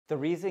The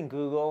reason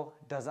Google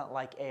doesn't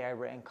like AI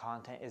written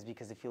content is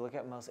because if you look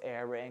at most AI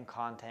written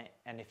content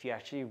and if you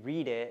actually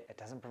read it, it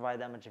doesn't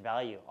provide that much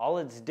value. All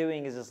it's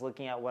doing is just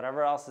looking at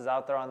whatever else is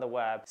out there on the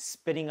web,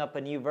 spitting up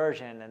a new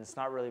version, and it's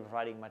not really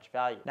providing much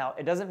value. Now,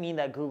 it doesn't mean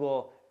that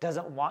Google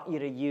doesn't want you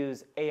to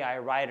use AI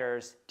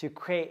writers to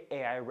create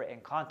AI written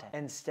content.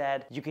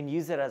 Instead, you can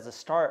use it as a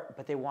start,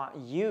 but they want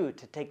you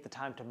to take the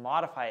time to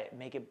modify it,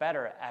 make it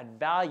better, add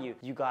value.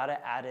 You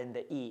gotta add in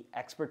the E,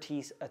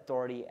 expertise,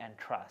 authority, and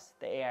trust.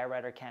 The AI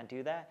writer can't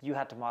do that. You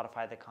have to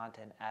modify the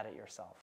content, add it yourself.